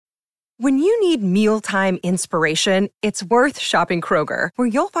When you need mealtime inspiration, it's worth shopping Kroger, where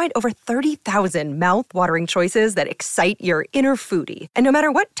you'll find over 30,000 mouth-watering choices that excite your inner foodie. And no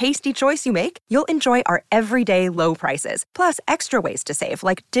matter what tasty choice you make, you'll enjoy our everyday low prices, plus extra ways to save,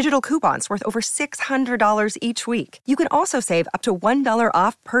 like digital coupons worth over $600 each week. You can also save up to $1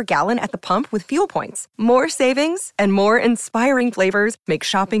 off per gallon at the pump with fuel points. More savings and more inspiring flavors make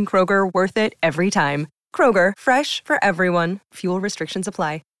shopping Kroger worth it every time. Kroger, fresh for everyone. Fuel restrictions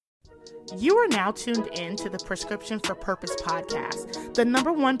apply. You are now tuned in to the Prescription for Purpose podcast, the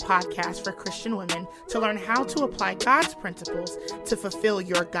 #1 podcast for Christian women to learn how to apply God's principles to fulfill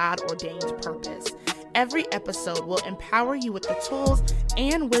your God-ordained purpose. Every episode will empower you with the tools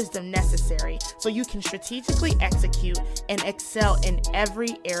and wisdom necessary so you can strategically execute and excel in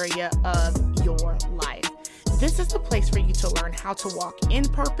every area of your life. This is the place for you to learn how to walk in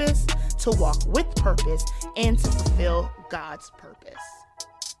purpose, to walk with purpose, and to fulfill God's purpose.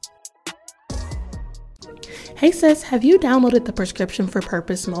 Hey sis, have you downloaded the Prescription for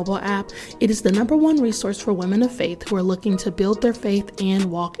Purpose mobile app? It is the #1 resource for women of faith who are looking to build their faith and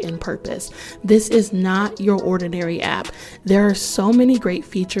walk in purpose. This is not your ordinary app. There are so many great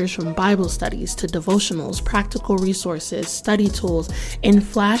features, from Bible studies to devotionals, practical resources, study tools, and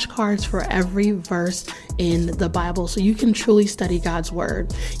flashcards for every verse in the Bible so you can truly study God's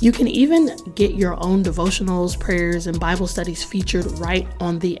word. You can even get your own devotionals, prayers, and Bible studies featured right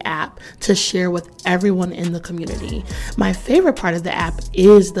on the app to share with everyone in the community. My favorite part of the app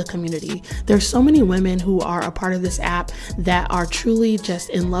is the community. There's so many women who are a part of this app that are truly just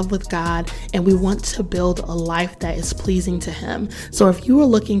in love with God, and we want to build a life that is pleasing to Him. So if you are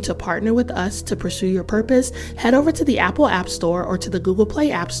looking to partner with us to pursue your purpose, head over to the Apple App Store or to the Google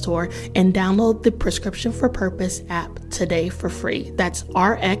Play App Store and download the Prescription for Purpose app today for free. That's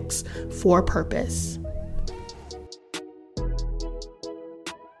RX for Purpose.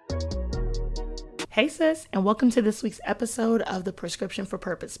 Hey sis, and welcome to this week's episode of the Prescription for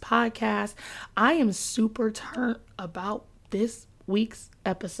Purpose podcast. I am super turned about this week's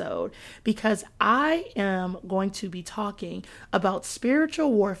episode because I am going to be talking about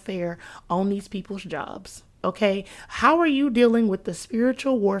spiritual warfare on these people's jobs. Okay, how are you dealing with the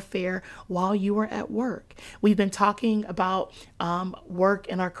spiritual warfare while you are at work? We've been talking about work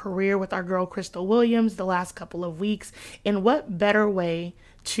and our career with our girl Crystal Williams the last couple of weeks, and what better way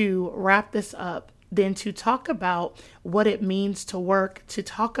to wrap this up than to talk about what it means to work, to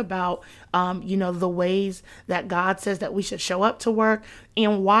talk about, the ways that God says that we should show up to work,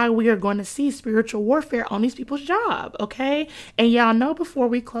 and why we are going to see spiritual warfare on these people's job, okay? And y'all know, before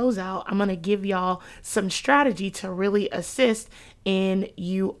we close out, I'm going to give y'all some strategy to really assist in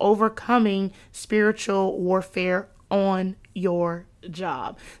you overcoming spiritual warfare on your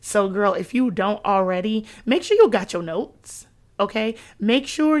job. So girl, if you don't already, make sure you got your notes. Okay, make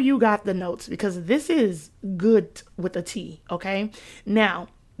sure you got the notes because this is good with a T. Okay, now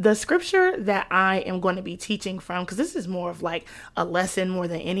the scripture that I am going to be teaching from, because this is more of like a lesson more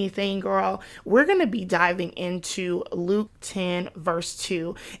than anything, girl, we're going to be diving into Luke 10 verse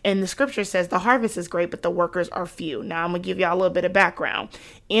 2. And the scripture says, the harvest is great, but the workers are few. Now I'm going to give y'all a little bit of background.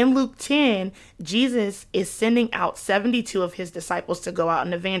 In Luke 10, Jesus is sending out 72 of his disciples to go out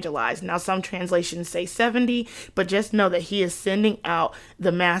and evangelize. Now some translations say 70, but just know that he is sending out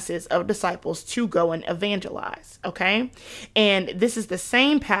the masses of disciples to go and evangelize. Okay. And this is the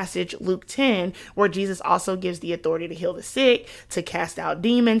same passage, Luke 10, where Jesus also gives the authority to heal the sick, to cast out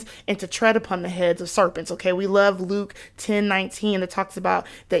demons, and to tread upon the heads of serpents. Okay, we love Luke 10:19 that talks about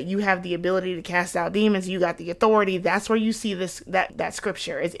that you have the ability to cast out demons, you got the authority. That's where you see this that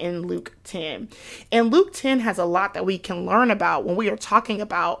scripture is in Luke 10. And Luke 10 has a lot that we can learn about when we are talking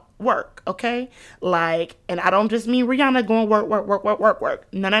about work, okay? Like, and I don't just mean Rihanna going work.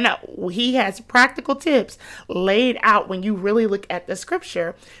 No. He has practical tips laid out when you really look at the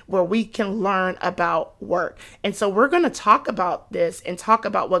scripture where we can learn about work. And so we're going to talk about this and talk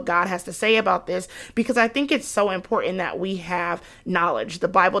about what God has to say about this, because I think it's so important that we have knowledge. The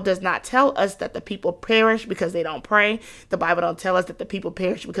Bible does not tell us that the people perish because they don't pray. The Bible don't tell us that the people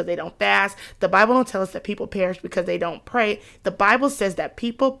perish because they don't fast. The Bible don't tell us that people perish because they don't pray. The Bible says that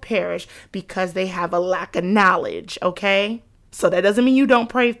people perish because they have a lack of knowledge, okay? So that doesn't mean you don't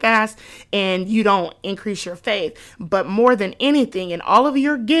pray, fast, and you don't increase your faith. But more than anything, in all of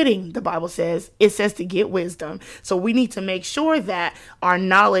your getting, the Bible says, it says to get wisdom. So we need to make sure that our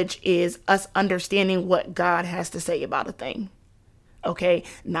knowledge is us understanding what God has to say about a thing. Okay,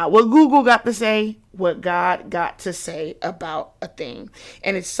 not what Google got to say, what God got to say about a thing.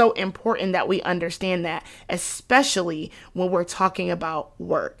 And it's so important that we understand that, especially when we're talking about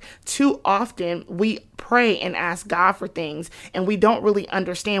work. Too often we pray and ask God for things, and we don't really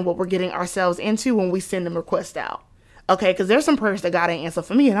understand what we're getting ourselves into when we send them requests out. Okay, because there's some prayers that God ain't answer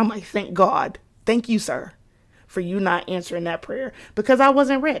for me, and I'm like, thank God. Thank you, sir, for you not answering that prayer, because I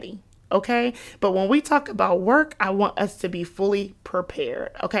wasn't ready. Okay. But when we talk about work, I want us to be fully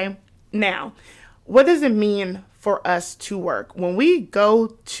prepared. Okay. Now, what does it mean for us to work? When we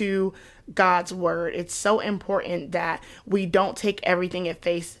go to God's word, it's so important that we don't take everything at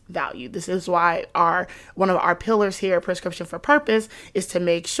face value. This is why one of our pillars here at Prescription for Purpose is to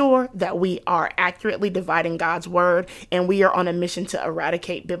make sure that we are accurately dividing God's word, and we are on a mission to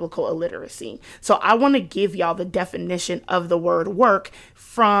eradicate biblical illiteracy. So I want to give y'all the definition of the word work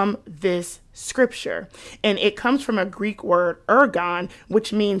from this scripture. And it comes from a Greek word, ergon,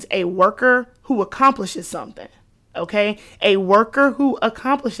 which means a worker who accomplishes something. Okay, a worker who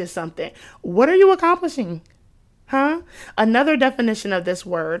accomplishes something. What are you accomplishing? Another definition of this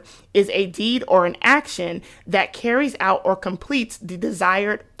word is a deed or an action that carries out or completes the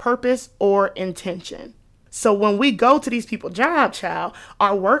desired purpose or intention. So when we go to these people's job, child,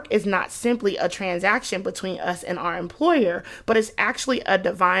 our work is not simply a transaction between us and our employer, but it's actually a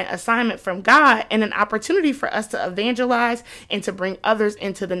divine assignment from God and an opportunity for us to evangelize and to bring others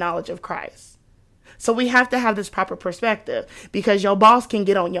into the knowledge of Christ. So we have to have this proper perspective, because your boss can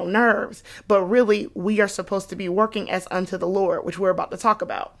get on your nerves, but really we are supposed to be working as unto the Lord, which we're about to talk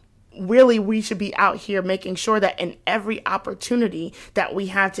about. Really, we should be out here making sure that in every opportunity that we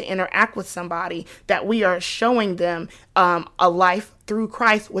have to interact with somebody, that we are showing them a life through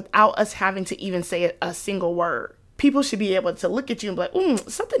Christ without us having to even say a single word. People should be able to look at you and be like,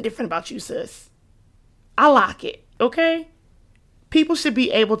 something different about you, sis. I like it. Okay. People should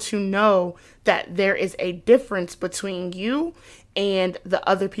be able to know that there is a difference between you and the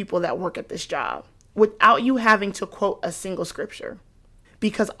other people that work at this job without you having to quote a single scripture.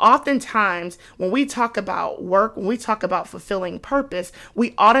 Because oftentimes when we talk about work, when we talk about fulfilling purpose,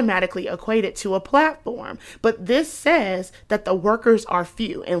 we automatically equate it to a platform. But this says that the workers are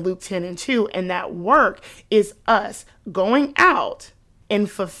few in Luke 10:2, and that work is us going out and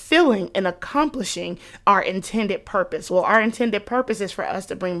fulfilling and accomplishing our intended purpose. Well, our intended purpose is for us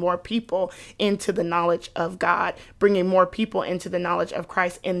to bring more people into the knowledge of God, bringing more people into the knowledge of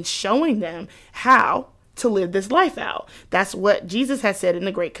Christ, and showing them how to live this life out. That's what Jesus has said in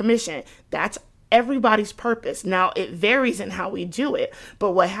the Great Commission. That's everybody's purpose. Now, it varies in how we do it,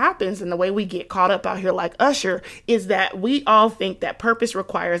 but what happens and the way we get caught up out here like Usher is that we all think that purpose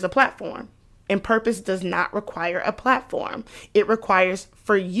requires a platform. And purpose does not require a platform. It requires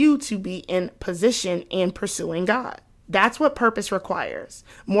for you to be in position in pursuing God. That's what purpose requires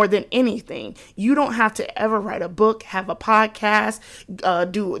more than anything. You don't have to ever write a book, have a podcast,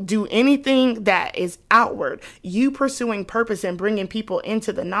 do anything that is outward. You pursuing purpose and bringing people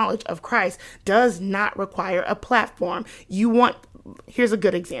into the knowledge of Christ does not require a platform. Here's a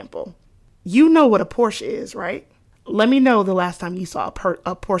good example. You know what a Porsche is, right? Let me know the last time you saw a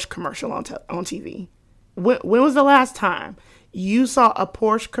Porsche commercial on TV. When was the last time you saw a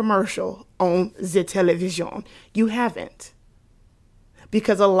Porsche commercial on the television? You haven't.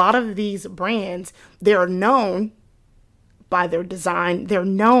 Because a lot of these brands, they're known by their design. They're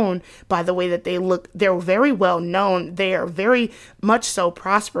known by the way that they look. They're very well known. They are very much so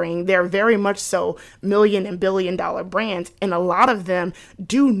prospering. They're very much so million and billion dollar brands. And a lot of them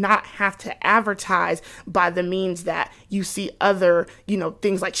do not have to advertise by the means that you see other,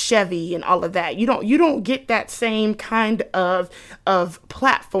 things like Chevy and all of that. You don't get that same kind of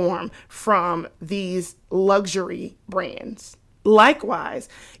platform from these luxury brands. Likewise,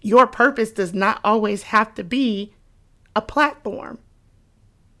 your purpose does not always have to be a platform.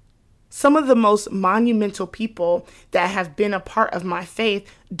 Some of the most monumental people that have been a part of my faith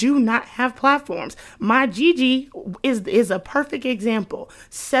do not have platforms. My Gigi is a perfect example.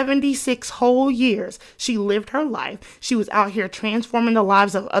 76 whole years she lived her life. She was out here transforming the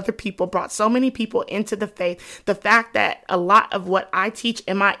lives of other people, brought so many people into the faith. The fact that a lot of what I teach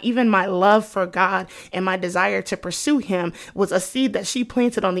and even my love for God and my desire to pursue him was a seed that she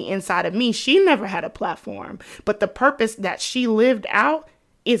planted on the inside of me. She never had a platform, but the purpose that she lived out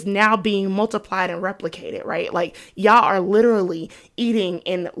is now being multiplied and replicated, right? Like y'all are literally eating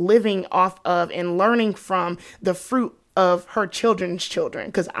and living off of and learning from the fruit of her children's children.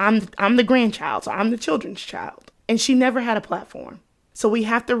 Because I'm the grandchild, so I'm the children's child. And she never had a platform. So we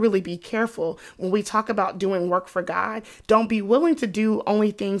have to really be careful when we talk about doing work for God. Don't be willing to do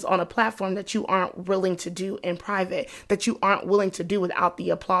only things on a platform that you aren't willing to do in private, that you aren't willing to do without the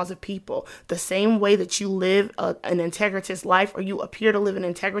applause of people. The same way that you live an integritous life, or you appear to live an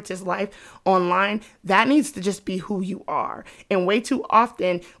integritous life online, that needs to just be who you are. And way too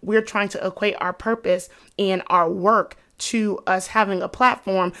often, we're trying to equate our purpose and our work to us having a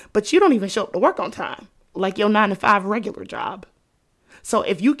platform, but you don't even show up to work on time, like your 9-to-5 regular job. So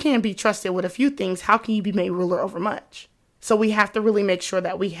if you can't be trusted with a few things, how can you be made ruler over much? So we have to really make sure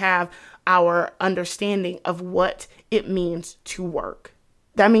that we have our understanding of what it means to work.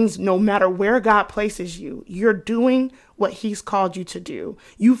 That means no matter where God places you, you're doing what he's called you to do.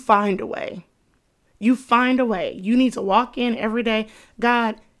 You find a way. You find a way. You need to walk in every day.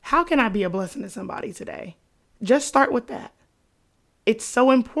 God, how can I be a blessing to somebody today? Just start with that. It's so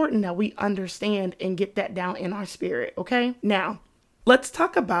important that we understand and get that down in our spirit, okay? Now, let's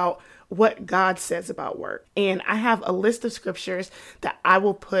talk about what God says about work. And I have a list of scriptures that I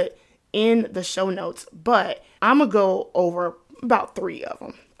will put in the show notes, but I'm going to go over about 3 of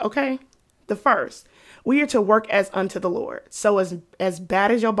them, okay? The first, we are to work as unto the Lord. So as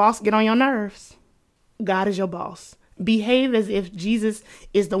bad as your boss get on your nerves, God is your boss. Behave as if Jesus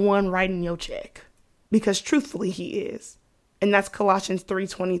is the one writing your check, because truthfully he is. And that's Colossians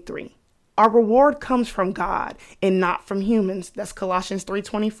 3:23. Our reward comes from God and not from humans. That's Colossians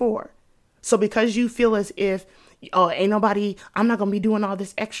 3:24. So because you feel as if, I'm not going to be doing all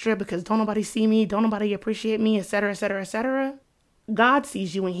this extra because don't nobody see me, don't nobody appreciate me, etc., etc., etc. God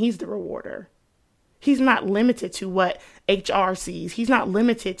sees you and he's the rewarder. He's not limited to what HR sees. He's not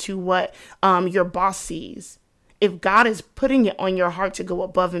limited to what your boss sees. If God is putting it on your heart to go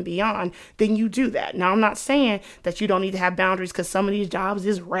above and beyond, then you do that. Now, I'm not saying that you don't need to have boundaries, because some of these jobs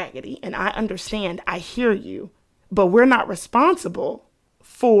is raggedy. And I understand. I hear you. But we're not responsible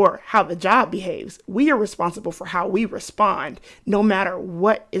for how the job behaves. We are responsible for how we respond, no matter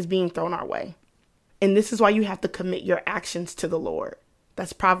what is being thrown our way. And this is why you have to commit your actions to the Lord.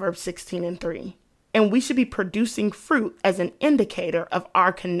 That's Proverbs 16:3. And we should be producing fruit as an indicator of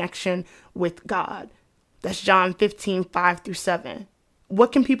our connection with God. That's John 15:5-7.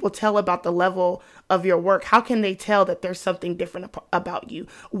 What can people tell about the level of your work? How can they tell that there's something different about you?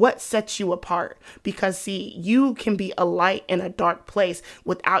 What sets you apart? Because see, you can be a light in a dark place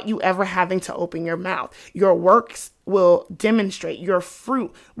without you ever having to open your mouth. Your works will demonstrate, your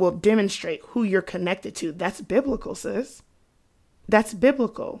fruit will demonstrate who you're connected to. That's biblical, sis. That's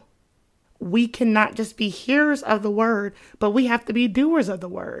biblical. We cannot just be hearers of the word, but we have to be doers of the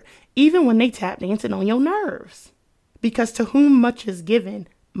word, even when they tap dancing on your nerves. Because to whom much is given,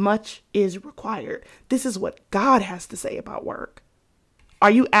 much is required. This is what God has to say about work.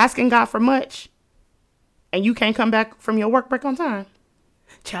 Are you asking God for much and you can't come back from your work break on time?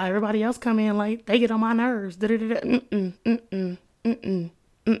 Child, everybody else come in late. They get on my nerves.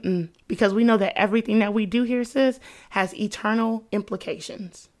 Because we know that everything that we do here, sis, has eternal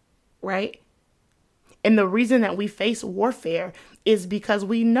implications. Right? And the reason that we face warfare is because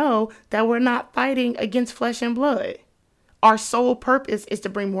we know that we're not fighting against flesh and blood. Our sole purpose is to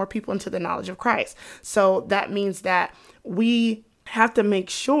bring more people into the knowledge of Christ. So that means that we have to make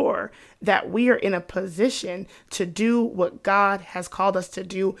sure that we are in a position to do what God has called us to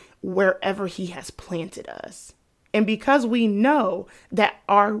do wherever he has planted us. And because we know that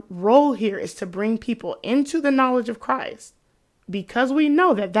our role here is to bring people into the knowledge of Christ, because we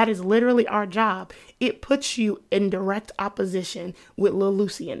know that that is literally our job, it puts you in direct opposition with Lil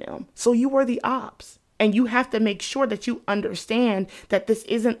Lucy and them. So you are the ops. And you have to make sure that you understand that this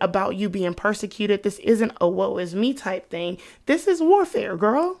isn't about you being persecuted. This isn't a woe is me type thing. This is warfare,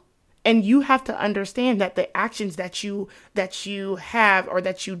 girl. And you have to understand that the actions that you have or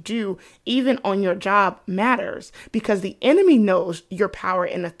that you do, even on your job, matters, because the enemy knows your power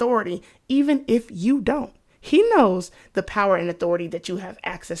and authority, even if you don't. He knows the power and authority that you have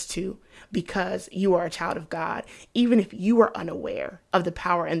access to because you are a child of God, even if you are unaware of the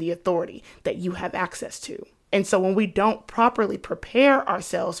power and the authority that you have access to. And so when we don't properly prepare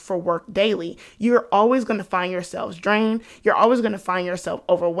ourselves for work daily, you're always going to find yourselves drained. You're always going to find yourself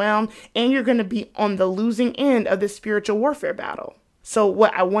overwhelmed, and you're going to be on the losing end of this spiritual warfare battle. So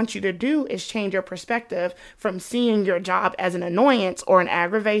what I want you to do is change your perspective from seeing your job as an annoyance or an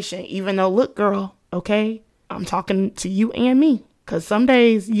aggravation, even though, look, girl, okay, I'm talking to you and me, because some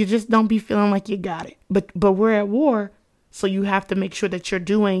days you just don't be feeling like you got it. But we're at war, so you have to make sure that you're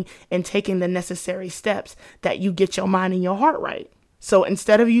doing and taking the necessary steps that you get your mind and your heart right. So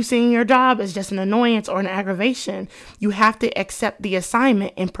instead of you seeing your job as just an annoyance or an aggravation, you have to accept the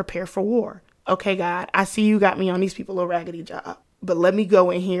assignment and prepare for war. Okay, God, I see you got me on these people a raggedy job. but let me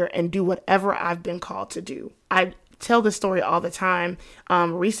go in here and do whatever I've been called to do. I tell this story all the time.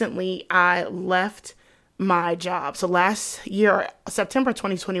 Recently, I left my job. So last year, September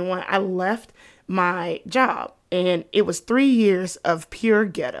 2021, I left my job, and it was 3 years of pure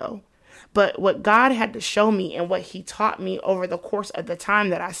ghetto. But what God had to show me and what he taught me over the course of the time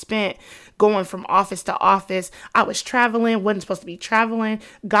that I spent going from office to office, I was traveling, wasn't supposed to be traveling.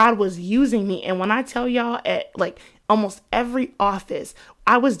 God was using me. And when I tell y'all, at like almost every office,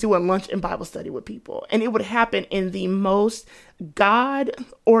 I was doing lunch and Bible study with people, and it would happen in the most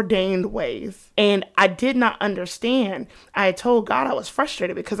God-ordained ways. And I did not understand. I had told God I was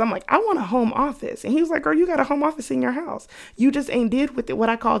frustrated because I'm like, I want a home office. And he was like, girl, you got a home office in your house. You just ain't did with it what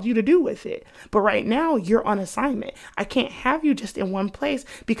I called you to do with it. But right now you're on assignment. I can't have you just in one place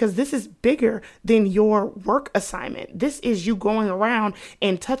because this is bigger than your work assignment. This is you going around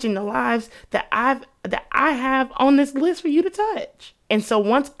and touching the lives that I have on this list for you to touch. And so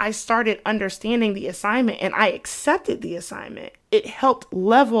once I started understanding the assignment and I accepted the assignment, it helped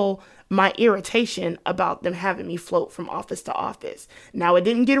level my irritation about them having me float from office to office. Now, it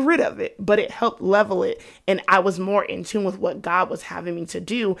didn't get rid of it, but it helped level it. And I was more in tune with what God was having me to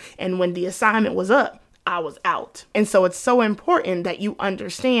do. And when the assignment was up, I was out. And so it's so important that you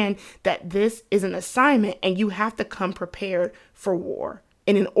understand that this is an assignment and you have to come prepared for war.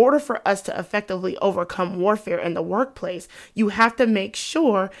 And in order for us to effectively overcome warfare in the workplace, you have to make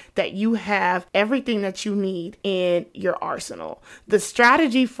sure that you have everything that you need in your arsenal. The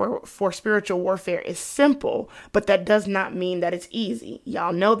strategy for spiritual warfare is simple, but that does not mean that it's easy.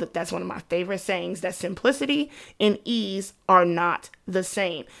 Y'all know that that's one of my favorite sayings, that simplicity and ease are not the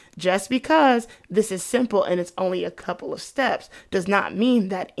same. Just because this is simple and it's only a couple of steps does not mean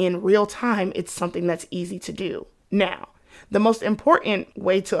that in real time it's something that's easy to do. Now, the most important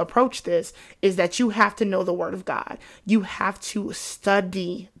way to approach this is that you have to know the Word of God. You have to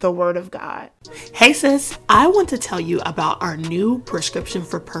study the Word of God. Hey sis, I want to tell you about our new Prescription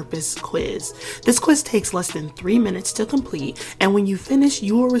for Purpose quiz. This quiz takes less than 3 minutes to complete, and when you finish,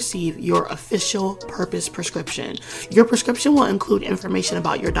 you will receive your official purpose prescription. Your prescription will include information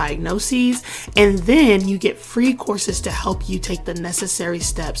about your diagnoses, and then you get free courses to help you take the necessary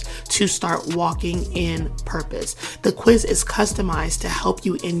steps to start walking in purpose. The quiz is customized to help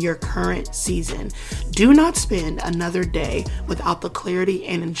you in your current season. Do not spend another day without the clarity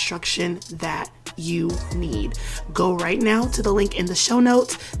and instruction that you need. Go right now to the link in the show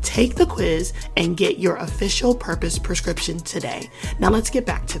notes, take the quiz, and get your official purpose prescription today. Now let's get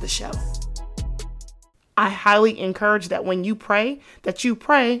back to the show. I highly encourage that when you pray, that you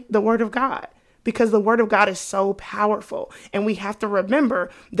pray the Word of God, because the Word of God is so powerful. And we have to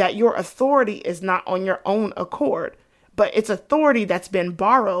remember that your authority is not on your own accord, but it's authority that's been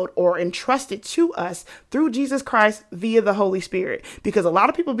borrowed or entrusted to us through Jesus Christ via the Holy Spirit. Because a lot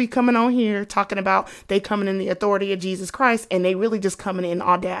of people be coming on here talking about they coming in the authority of Jesus Christ, and they really just coming in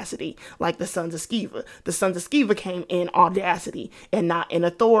audacity, like the sons of Sceva. The sons of Sceva came in audacity and not in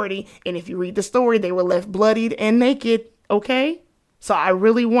authority. And if you read the story, they were left bloodied and naked. Okay? So I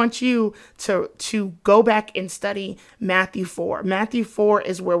really want you to go back and study Matthew 4. Matthew 4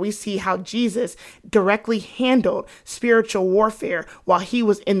 is where we see how Jesus directly handled spiritual warfare while he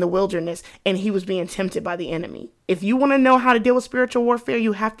was in the wilderness and he was being tempted by the enemy. If you want to know how to deal with spiritual warfare,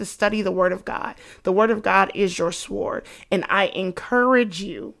 you have to study the Word of God. The Word of God is your sword. And I encourage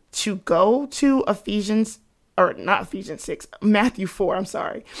you to go to Matthew 4,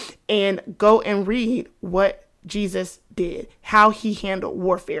 and go and read what Jesus did, how he handled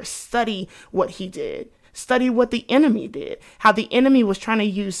warfare. Study what he did. Study what the enemy did, how the enemy was trying to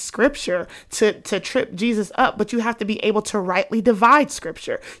use scripture to trip Jesus up. But you have to be able to rightly divide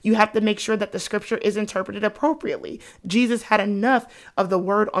scripture. You have to make sure that the scripture is interpreted appropriately. Jesus had enough of the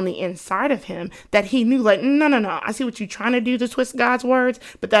word on the inside of him that he knew, like, no, I see what you're trying to do to twist God's words,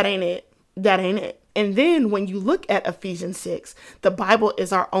 but that ain't it. That ain't it. And then when you look at Ephesians 6, the Bible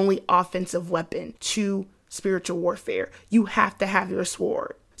is our only offensive weapon to spiritual warfare. You have to have your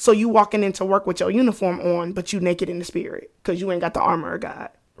sword. So you walking into work with your uniform on, but you naked in the spirit because you ain't got the armor of God,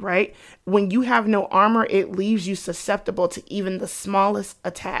 right? When you have no armor, it leaves you susceptible to even the smallest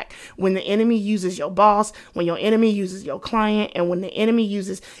attack. When the enemy uses your boss, when your enemy uses your client, and when the enemy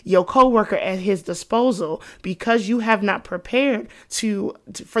uses your coworker at his disposal, because you have not prepared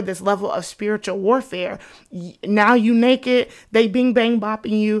for this level of spiritual warfare, now you naked, they bing bang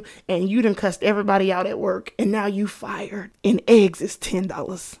bopping you, and you done cussed everybody out at work, and now you fired, and eggs is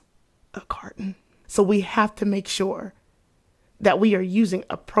 $10 a carton. So we have to make sure that we are using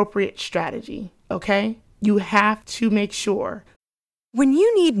appropriate strategy, okay? You have to make sure When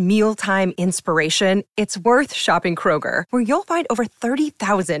you need mealtime inspiration, it's worth shopping Kroger, where you'll find over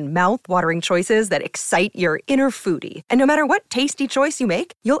 30,000 mouth-watering choices that excite your inner foodie. And no matter what tasty choice you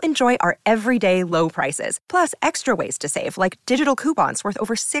make, you'll enjoy our everyday low prices, plus extra ways to save, like digital coupons worth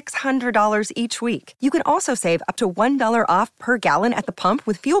over $600 each week. You can also save up to $1 off per gallon at the pump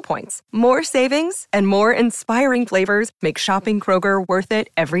with fuel points. More savings and more inspiring flavors make shopping Kroger worth it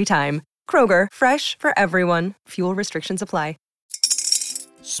every time. Kroger, fresh for everyone. Fuel restrictions apply.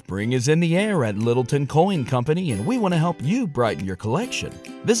 Spring is in the air at Littleton Coin Company, and we want to help you brighten your collection.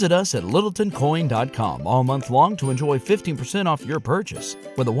 Visit us at littletoncoin.com all month long to enjoy 15% off your purchase.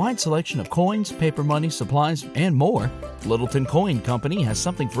 With a wide selection of coins, paper money, supplies, and more, Littleton Coin Company has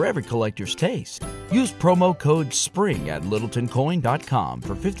something for every collector's taste. Use promo code SPRING at littletoncoin.com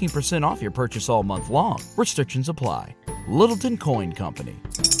for 15% off your purchase all month long. Restrictions apply. Littleton Coin Company.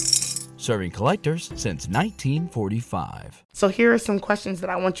 Serving collectors since 1945. So here are some questions that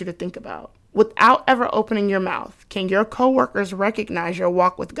I want you to think about. Without ever opening your mouth, can your coworkers recognize your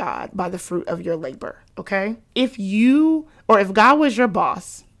walk with God by the fruit of your labor? Okay? If God was your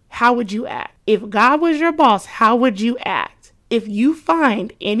boss, how would you act? If God was your boss, how would you act? If you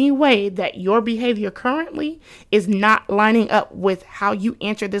find any way that your behavior currently is not lining up with how you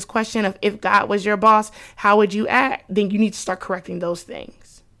answer this question of if God was your boss, how would you act? Then you need to start correcting those things.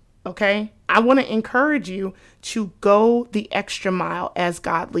 Okay? I want to encourage you to go the extra mile as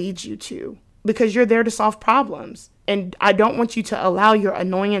God leads you to, because you're there to solve problems. And I don't want you to allow your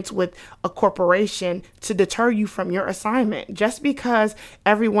annoyance with a corporation to deter you from your assignment. Just because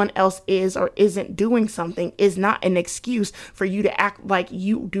everyone else is or isn't doing something is not an excuse for you to act like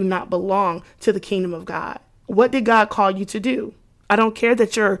you do not belong to the kingdom of God. What did God call you to do? I don't care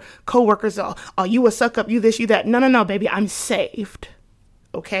that your coworkers are, oh, you a suck up, you this, you that. No, baby, I'm saved.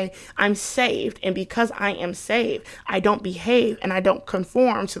 Okay, I'm saved. And because I am saved, I don't behave and I don't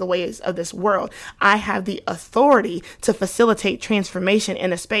conform to the ways of this world. I have the authority to facilitate transformation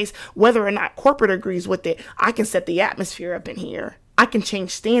in a space, whether or not corporate agrees with it. I can set the atmosphere up in here. I can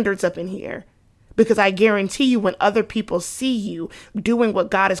change standards up in here, because I guarantee you when other people see you doing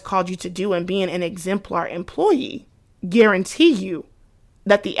what God has called you to do and being an exemplar employee, guarantee you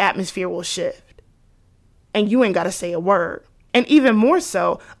that the atmosphere will shift and you ain't got to say a word. And even more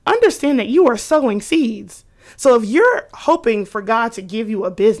so, understand that you are sowing seeds. So if you're hoping for God to give you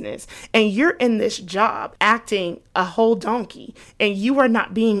a business and you're in this job acting a whole donkey and you are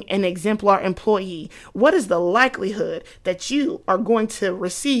not being an exemplar employee, what is the likelihood that you are going to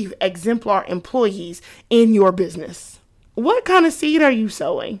receive exemplar employees in your business? What kind of seed are you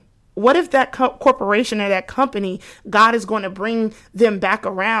sowing? What if that corporation or that company, God is going to bring them back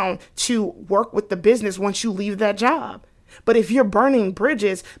around to work with the business once you leave that job? But if you're burning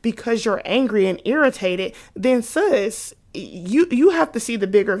bridges because you're angry and irritated, then sis, you have to see the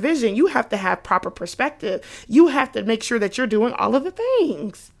bigger vision. You have to have proper perspective. You have to make sure that you're doing all of the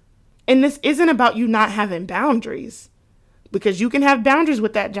things. And this isn't about you not having boundaries, because you can have boundaries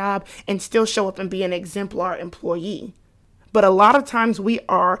with that job and still show up and be an exemplar employee. But a lot of times we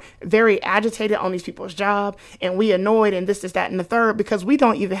are very agitated on these people's job and we annoyed and this, that, and the third, because we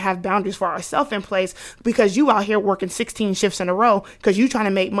don't even have boundaries for ourselves in place, because you out here working 16 shifts in a row because you trying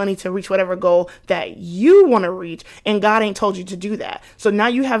to make money to reach whatever goal that you want to reach. And God ain't told you to do that. So now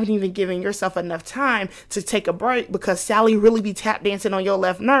you haven't even given yourself enough time to take a break because Sally really be tap dancing on your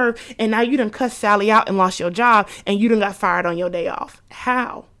left nerve. And now you done cussed Sally out and lost your job and you done got fired on your day off.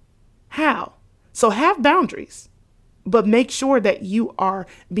 How? So have boundaries. But make sure that you are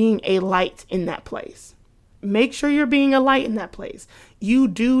being a light in that place. Make sure you're being a light in that place. You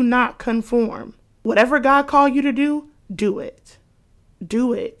do not conform. Whatever God called you to do, do it.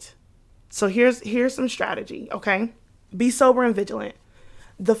 Do it. So here's some strategy, okay? Be sober and vigilant.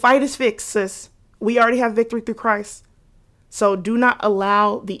 The fight is fixed, sis. We already have victory through Christ. So do not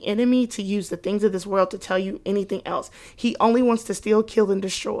allow the enemy to use the things of this world to tell you anything else. He only wants to steal, kill, and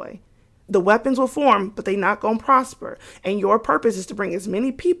destroy. The weapons will form, but they're not going to prosper. And your purpose is to bring as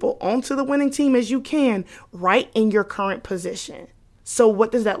many people onto the winning team as you can right in your current position. So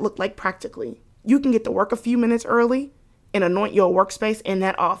what does that look like practically? You can get to work a few minutes early and anoint your workspace in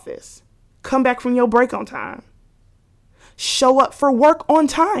that office. Come back from your break on time. Show up for work on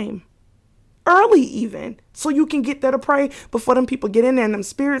time. Early even. So you can get there to pray before them people get in there and them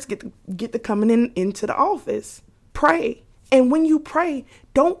spirits get to coming into the office. Pray And when you pray,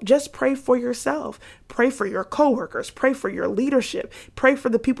 don't just pray for yourself. Pray for your coworkers. Pray for your leadership. Pray for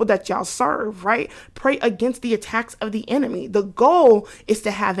the people that y'all serve, right? Pray against the attacks of the enemy. The goal is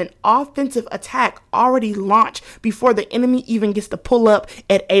to have an offensive attack already launched before the enemy even gets to pull up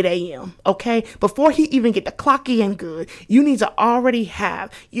at 8 a.m., okay? Before he even get to clock in good, you need to already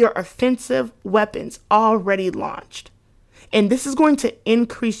have your offensive weapons already launched. And this is going to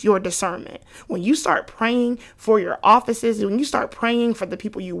increase your discernment. When you start praying for your offices, when you start praying for the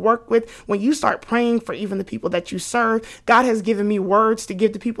people you work with, when you start praying for even the people that you serve, God has given me words to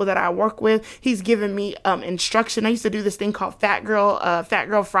give to people that I work with. He's given me instruction. I used to do this thing called Fat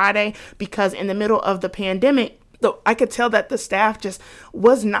Girl Friday, because in the middle of the pandemic, I could tell that the staff just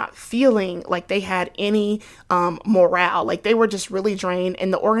was not feeling like they had any morale, like they were just really drained,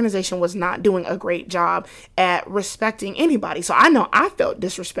 and the organization was not doing a great job at respecting anybody. So I know I felt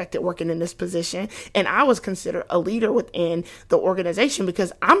disrespected working in this position, and I was considered a leader within the organization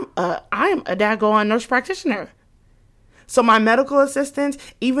because I am a daggone nurse practitioner. So my medical assistants,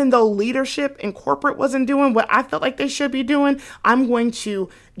 even though leadership and corporate wasn't doing what I felt like they should be doing, I'm going to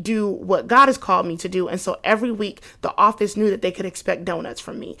do what God has called me to do. And so every week, the office knew that they could expect donuts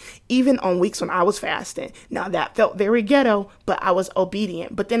from me, even on weeks when I was fasting. Now that felt very ghetto, but I was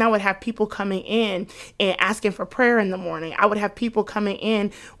obedient. But then I would have people coming in and asking for prayer in the morning. I would have people coming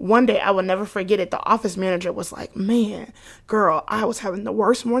in. One day, I will never forget it. The office manager was like, man, girl, I was having the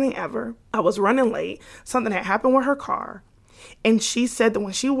worst morning ever. I was running late. Something had happened with her car. And she said that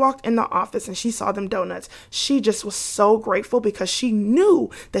when she walked in the office and she saw them donuts, she just was so grateful because she knew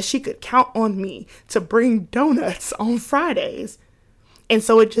that she could count on me to bring donuts on Fridays. And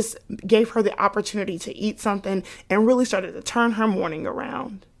so it just gave her the opportunity to eat something and really started to turn her morning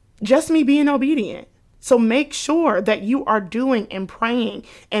around. Just me being obedient. So make sure that you are doing and praying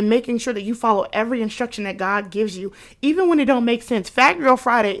and making sure that you follow every instruction that God gives you, even when it don't make sense. Fat Girl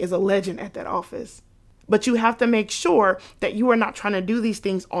Friday is a legend at that office. But you have to make sure that you are not trying to do these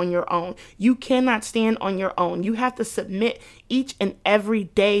things on your own. You cannot stand on your own. You have to submit each and every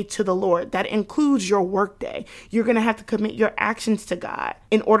day to the Lord. That includes your work day. You're going to have to commit your actions to God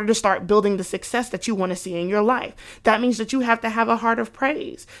in order to start building the success that you want to see in your life. That means that you have to have a heart of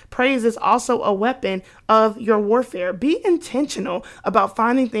praise. Praise is also a weapon of your warfare. Be intentional about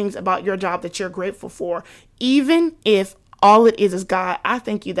finding things about your job that you're grateful for, even if all it is God, I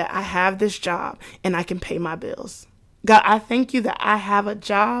thank you that I have this job and I can pay my bills. God, I thank you that I have a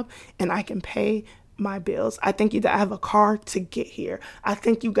job and I can pay my bills. I thank you that I have a car to get here. I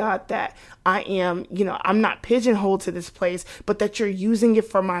thank you, God, that I am, I'm not pigeonholed to this place, but that you're using it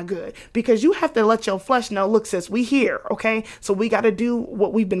for my good. Because you have to let your flesh know, look, sis, we here, okay? So we got to do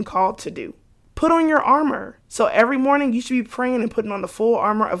what we've been called to do. Put on your armor. So every morning you should be praying and putting on the full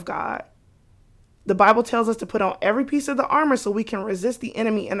armor of God. The Bible tells us to put on every piece of the armor so we can resist the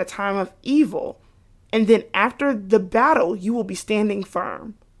enemy in a time of evil. And then after the battle, you will be standing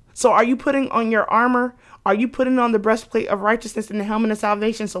firm. So are you putting on your armor? Are you putting on the breastplate of righteousness and the helmet of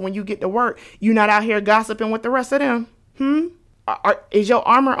salvation so when you get to work, you're not out here gossiping with the rest of them? Is your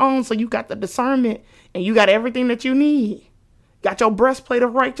armor on so you got the discernment and you got everything that you need? Got your breastplate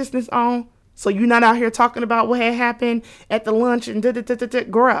of righteousness on so you're not out here talking about what had happened at the lunch and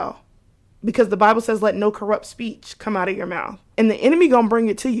girl. Because the Bible says, let no corrupt speech come out of your mouth. And the enemy gonna bring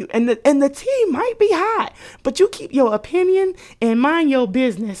it to you. And the tea might be hot, but you keep your opinion and mind your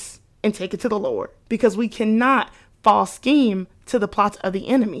business and take it to the Lord. Because we cannot fall scheme to the plots of the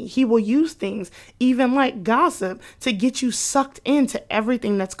enemy. He will use things, even like gossip, to get you sucked into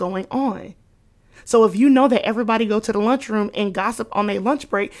everything that's going on. So if you know that everybody go to the lunchroom and gossip on their lunch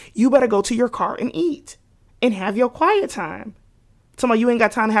break, you better go to your car and eat and have your quiet time. You ain't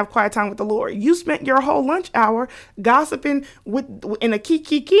got time to have quiet time with the Lord. You spent your whole lunch hour gossiping in a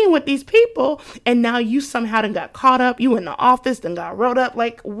kiki with these people, and now you somehow done got caught up. You in the office, then got wrote up.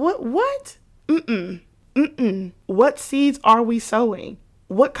 Like, what? What seeds are we sowing?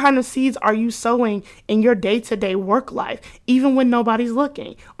 What kind of seeds are you sowing in your day-to-day work life, even when nobody's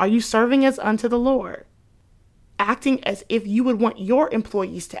looking? Are you serving as unto the Lord? Acting as if you would want your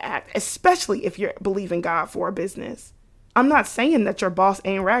employees to act, especially if you're believing God for a business. I'm not saying that your boss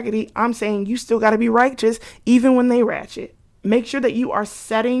ain't raggedy. I'm saying you still got to be righteous even when they ratchet. Make sure that you are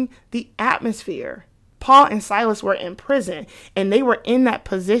setting the atmosphere. Paul and Silas were in prison and they were in that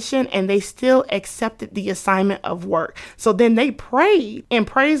position and they still accepted the assignment of work. So then they prayed and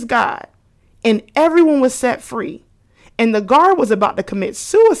praised God and everyone was set free. And the guard was about to commit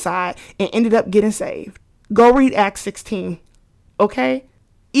suicide and ended up getting saved. Go read Acts 16. Okay?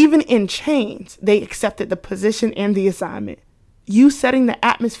 Even in chains, they accepted the position and the assignment. You setting the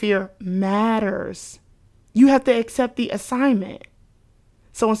atmosphere matters. You have to accept the assignment.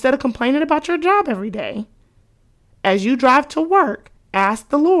 So instead of complaining about your job every day, as you drive to work, ask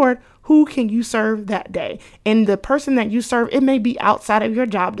the Lord, who can you serve that day? And the person that you serve, it may be outside of your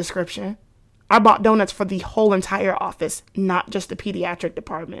job description. I bought donuts for the whole entire office, not just the pediatric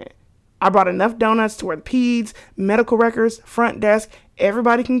department. I brought enough donuts to where the peds, medical records, front desk,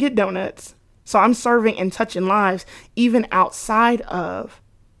 everybody can get donuts. So I'm serving and touching lives even outside of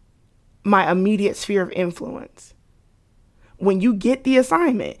my immediate sphere of influence. When you get the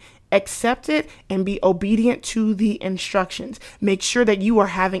assignment, accept it and be obedient to the instructions. Make sure that you are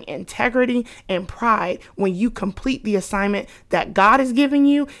having integrity and pride when you complete the assignment that God is giving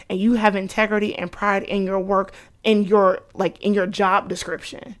you, and you have integrity and pride in your work, in your job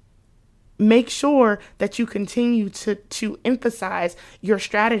description. Make sure that you continue to emphasize your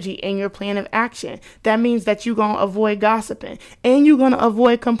strategy and your plan of action. That means that you're going to avoid gossiping and you're going to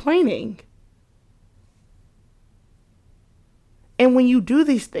avoid complaining. And when you do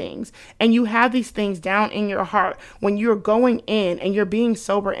these things and you have these things down in your heart, when you're going in and you're being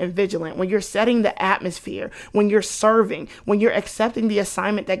sober and vigilant, when you're setting the atmosphere, when you're serving, when you're accepting the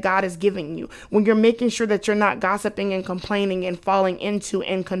assignment that God is giving you, when you're making sure that you're not gossiping and complaining and falling into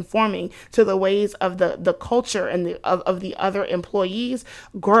and conforming to the ways of the culture and of the other employees,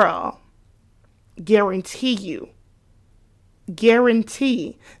 girl, guarantee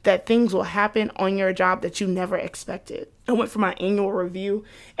that things will happen on your job that you never expected. I went for my annual review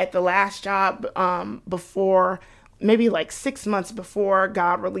at the last job before, maybe like 6 months before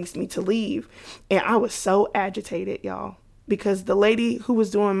God released me to leave. And I was so agitated, y'all, because the lady who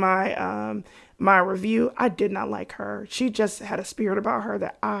was doing my review, I did not like her. She just had a spirit about her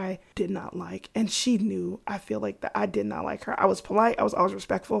that I did not like. And she knew, I feel like, that I did not like her. I was polite. I was always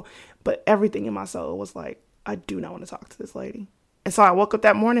respectful. But everything in my soul was like, I do not want to talk to this lady. And so I woke up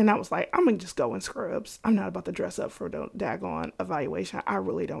that morning and I was like, I'm going to just go in scrubs. I'm not about to dress up for the daggone evaluation. I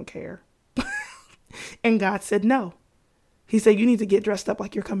really don't care. And God said, no. He said, you need to get dressed up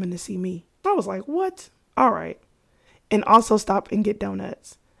like you're coming to see me. I was like, what? All right. And also stop and get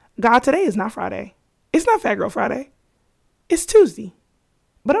donuts. God, today is not Friday. It's not Fat Girl Friday. It's Tuesday.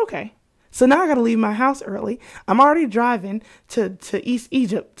 But okay. So now I got to leave my house early. I'm already driving to East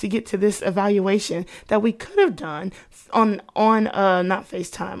Egypt to get to this evaluation that we could have done on not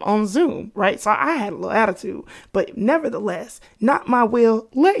FaceTime, on Zoom, right? So I had a little attitude, but nevertheless, not my will,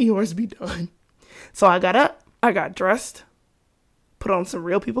 let yours be done. So I got up, I got dressed, put on some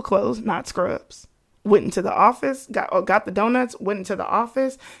real people clothes, not scrubs. Went into the office, got the donuts, went into the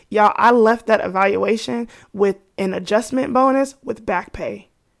office. Y'all, I left that evaluation with an adjustment bonus with back pay.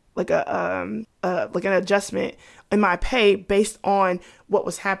 Like an adjustment in my pay based on what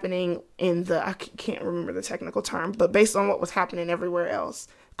was happening I can't remember the technical term, but based on what was happening everywhere else.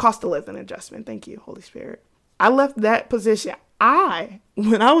 Cost of living adjustment. Thank you, Holy Spirit. I left that position.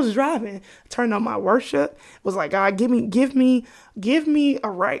 When I was driving, turned on my worship, was like, God, give me a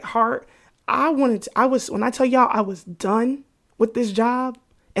right heart. When I tell y'all I was done with this job,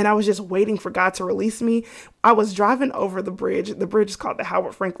 and I was just waiting for God to release me. I was driving over the bridge. The bridge is called the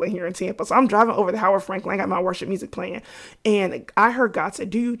Howard Franklin here in Tampa. So I'm driving over the Howard Franklin. I got my worship music playing. And I heard God say,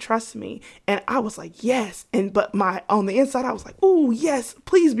 do you trust me? And I was like, yes. But on the inside, I was like, oh, yes,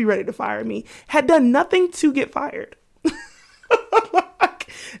 please be ready to fire me. Had done nothing to get fired.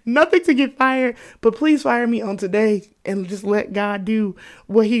 Nothing to get fired. But please fire me on today and just let God do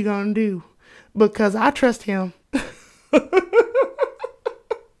what he gonna do. Because I trust him.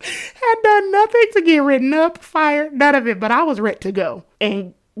 Had done nothing to get written up, fired, none of it, but I was ready to go.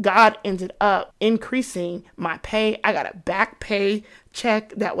 And God ended up increasing my pay. I got a back pay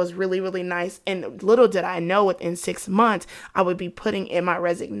check that was really, really nice. And little did I know within 6 months, I would be putting in my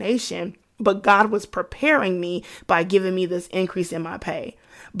resignation. But God was preparing me by giving me this increase in my pay.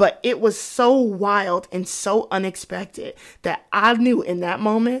 But it was so wild and so unexpected that I knew in that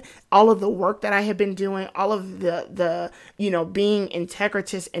moment, all of the work that I had been doing, all of the being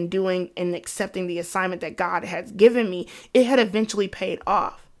integritous and doing and accepting the assignment that God has given me, it had eventually paid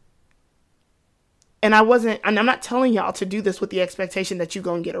off. And I'm not telling y'all to do this with the expectation that you're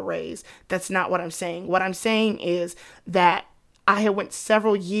going to get a raise. That's not what I'm saying. What I'm saying is that I had went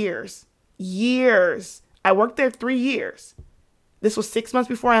several years. I worked there 3 years. This was 6 months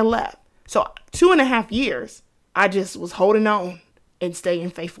before I left. So 2.5 years, I just was holding on and staying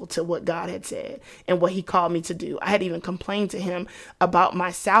faithful to what God had said and what he called me to do. I had even complained to him about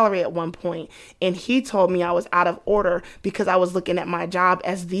my salary at one point, and he told me I was out of order because I was looking at my job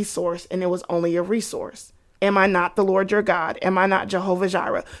as the source and it was only a resource. Am I not the Lord your God? Am I not Jehovah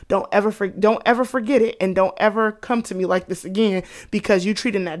Jireh? Don't ever forget it, and don't ever come to me like this again, because you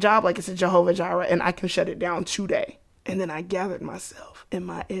treating that job like it's a Jehovah Jireh, and I can shut it down today. And then I gathered myself and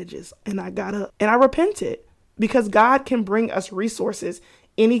my edges, and I got up and I repented, because God can bring us resources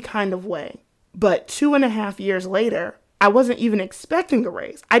any kind of way. But 2.5 years later, I wasn't even expecting a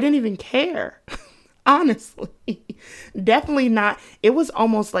raise. I didn't even care. Honestly, definitely not. It was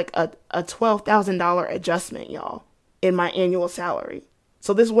almost like a $12,000 adjustment, y'all, in my annual salary.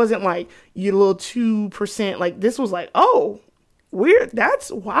 So this wasn't like your little 2%. Like, this was like, oh, weird.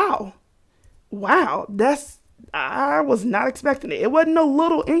 That's wow. I was not expecting it. It wasn't no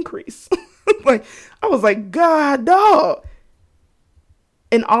little increase. Like, I was like, God, dog.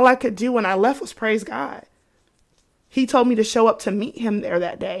 And all I could do when I left was praise God. He told me to show up to meet him there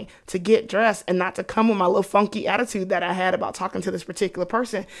that day, to get dressed, and not to come with my little funky attitude that I had about talking to this particular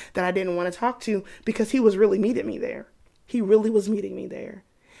person that I didn't want to talk to, because he was really meeting me there. He really was meeting me there.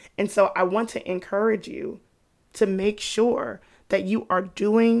 And so I want to encourage you to make sure that you are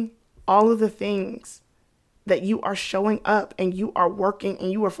doing all of the things, that you are showing up and you are working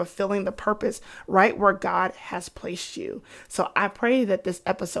and you are fulfilling the purpose right where God has placed you. So I pray that this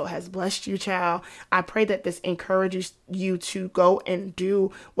episode has blessed you, child. I pray that this encourages you to go and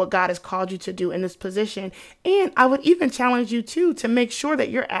do what God has called you to do in this position. And I would even challenge you too, to make sure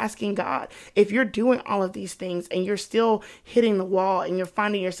that you're asking God, if you're doing all of these things and you're still hitting the wall and you're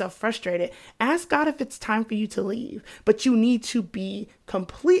finding yourself frustrated, ask God if it's time for you to leave. But you need to be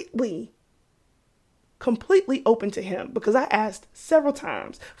completely open to him, because I asked several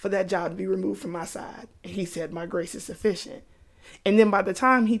times for that job to be removed from my side, and he said, my grace is sufficient. And then by the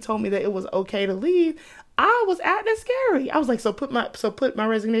time he told me that it was okay to leave, I was acting scary. I was like, so put my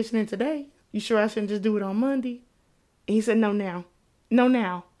resignation in today. You sure I shouldn't just do it on Monday? And he said, no now.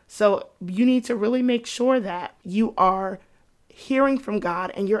 So you need to really make sure that you are hearing from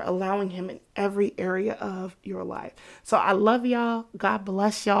God and you're allowing him in every area of your life. So I love y'all. God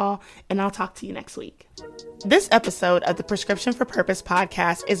bless y'all. And I'll talk to you next week. This episode of the Prescription for Purpose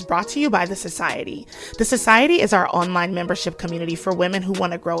podcast is brought to you by The Society. The Society is our online membership community for women who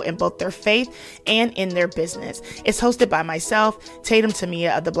want to grow in both their faith and in their business. It's hosted by myself, Tatum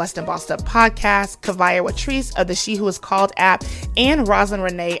Tamia of the Blessed and Bossed Up podcast, Kavaya Watrice of the She Who Is Called app, and Rosalind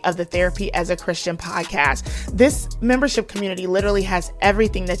Renee of the Therapy as a Christian podcast. This membership community literally has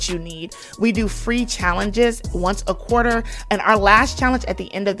everything that you need. We do free challenges once a quarter, and our last challenge at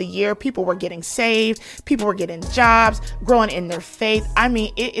the end of the year, people were getting saved, people were getting jobs, growing in their faith. I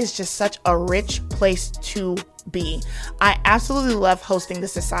mean, it is just such a rich place to be. I absolutely love hosting The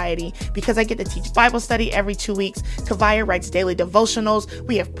Society because I get to teach Bible study every 2 weeks. Kavaya writes daily devotionals.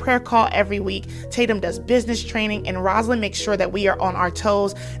 We have prayer call every week. Tatum does business training, and Rosalind makes sure that we are on our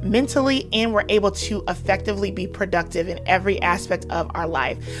toes mentally and we're able to effectively be productive in every aspect of our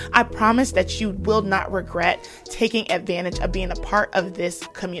life. I promise that you will not regret taking advantage of being a part of this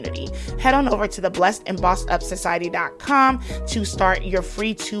community. Head on over to the blessedandbossedupsociety.com to start your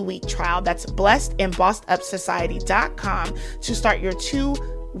free 2-week trial. That's blessedandbossedupsociety.com to start your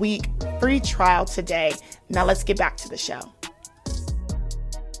 2-week free trial today. Now let's get back to the show.